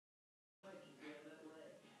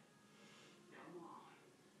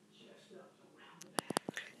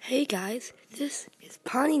Hey guys, this is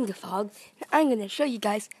Pawning the Fog, and I'm going to show you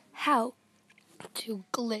guys how to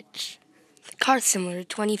glitch the Car Simulator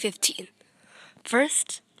 2015.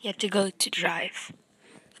 First, you have to go to Drive,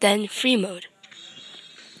 then Free Mode.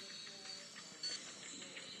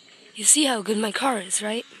 You see how good my car is,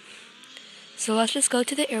 right? So let's just go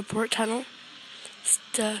to the airport tunnel. It's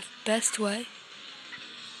the best way.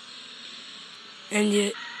 And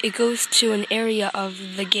it goes to an area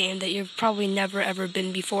of the game that you've probably never ever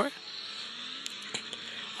been before.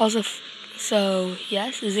 Also,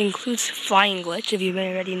 yes, this includes flying glitch, if you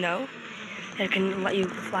already know. It can let you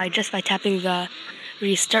fly just by tapping the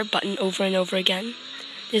restart button over and over again.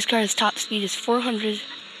 This car's top speed is 400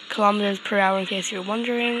 kilometers per hour, in case you're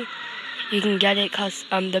wondering. You can get it,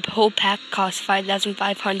 the whole pack costs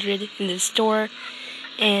 5,500 in the store,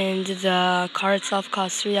 and the car itself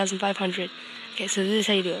costs 3,500. Okay, so this is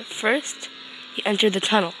how you do it. First, you enter the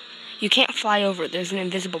tunnel. You can't fly over it. There's an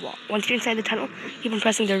invisible wall. Once you're inside the tunnel, keep on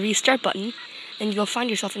pressing the restart button, and you'll find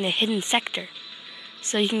yourself in a hidden sector.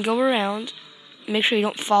 So you can go around, make sure you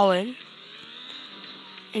don't fall in,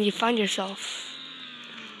 and you find yourself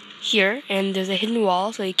here, and there's a hidden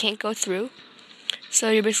wall, so you can't go through.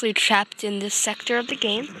 So you're basically trapped in this sector of the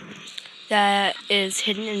game that is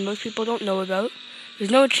hidden and most people don't know about. There's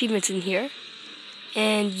no achievements in here,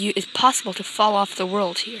 and it's possible to fall off the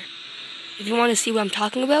world here. If you want to see what I'm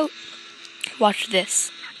talking about, watch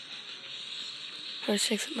this. First,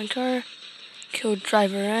 fix up my car,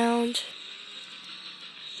 drive around,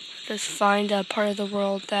 just find a part of the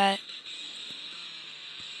world that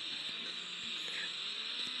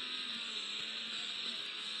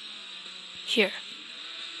here.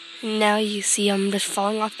 And now you see I'm just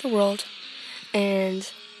falling off the world, and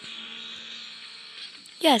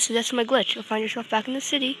yeah, so that's my glitch. You'll find yourself back in the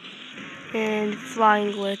city, and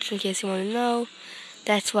flying glitch, in case you want to know.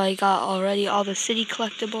 That's why I got already all the city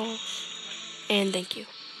collectibles, and thank you.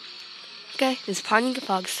 Okay, this is Pawning the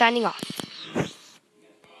Fog signing off.